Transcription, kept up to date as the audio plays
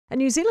A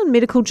New Zealand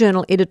Medical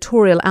Journal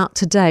editorial out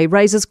today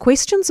raises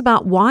questions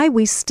about why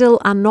we still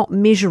are not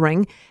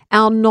measuring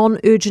our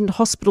non-urgent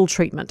hospital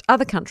treatment.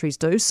 Other countries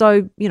do,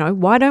 so,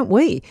 why don't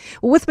we?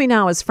 Well, with me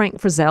now is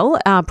Frank Frizzell,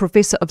 our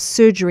Professor of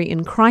Surgery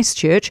in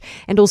Christchurch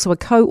and also a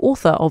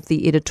co-author of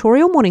the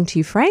editorial. Morning to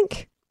you,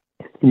 Frank.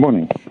 Good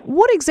morning.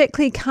 What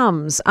exactly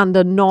comes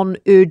under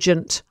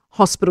non-urgent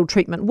hospital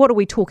treatment? What are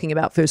we talking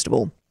about, first of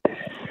all?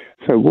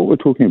 So what we're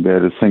talking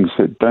about is things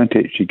that don't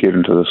actually get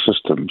into the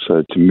system,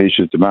 so to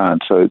measure demand.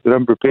 So the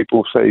number of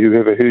people, say, who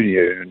have a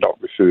hernia and are not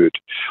referred,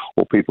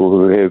 or people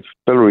who have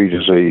biliary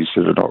disease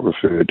that are not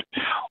referred,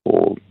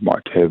 or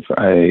might have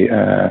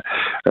a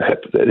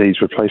hip that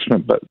needs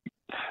replacement, but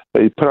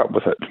they put up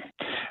with it.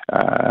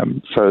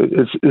 So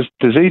it's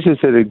diseases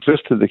that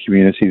exist in the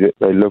community that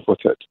they live with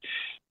it.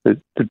 The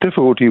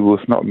difficulty with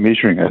not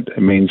measuring it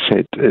means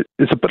that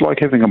it's a bit like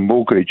having a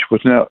mortgage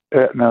without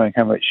knowing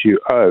how much you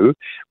owe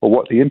or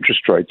what the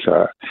interest rates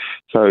are.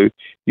 So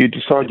you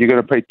decide you're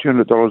going to pay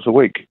 $200 a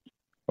week.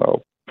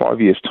 Well,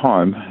 5 years'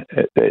 time,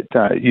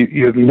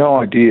 you have no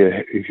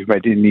idea if you've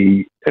made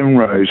any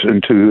inroads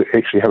into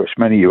actually how much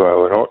money you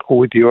owe or not, or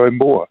whether you owe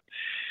more.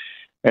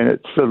 And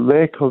it's the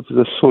lack of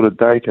this sort of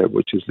data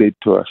which has led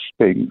to us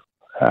being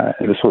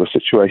in the sort of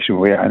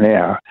situation we are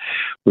now,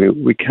 where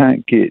we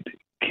can't get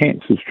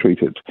cancers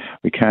treated.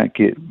 We can't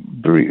get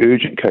very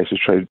urgent cases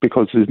treated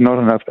because there's not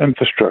enough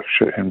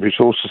infrastructure and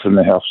resources in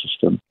the health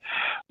system.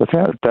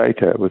 Without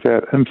data,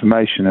 without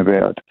information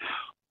about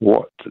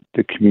what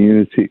the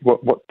community,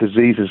 what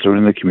diseases are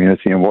in the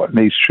community and what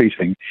needs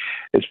treating,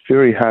 it's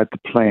very hard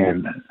to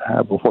plan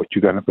with what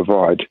you're going to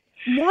provide.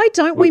 Why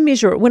don't we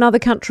measure it when other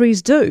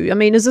countries do? I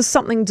mean, is this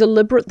something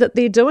deliberate that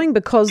they're doing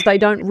because they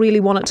don't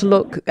really want it to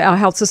look, our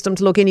health system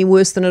to look any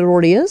worse than it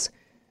already is?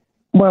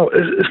 Well,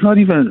 it's not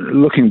even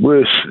looking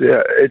worse.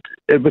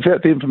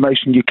 Without the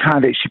information, you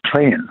can't actually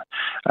plan.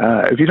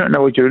 If you don't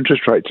know what your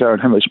interest rates are and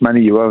how much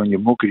money you owe on your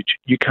mortgage,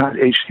 you can't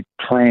actually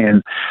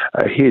plan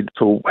ahead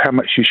for how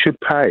much you should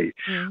pay.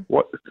 Mm.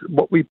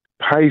 What we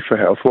pay for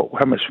health,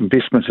 how much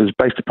investments is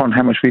based upon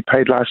how much we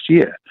paid last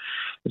year.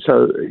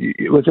 So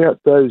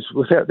without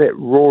that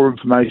raw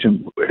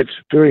information, it's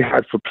very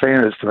hard for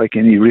planners to make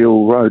any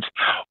real roads.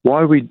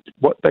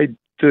 What they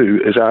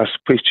do is ask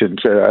questions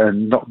that are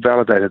not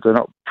validated, they're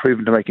not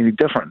proven to make any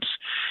difference.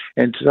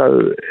 And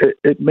so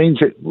it means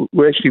that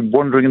we're actually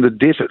wandering in the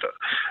desert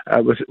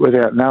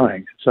without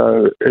knowing.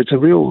 So it's a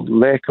real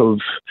lack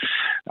of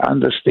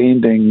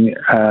understanding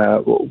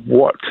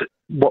what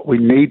we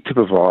need to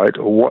provide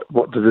or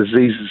what the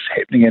disease is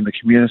happening in the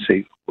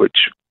community,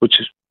 which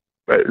is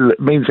it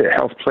means that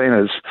health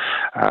planners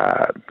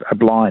are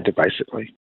blind, basically.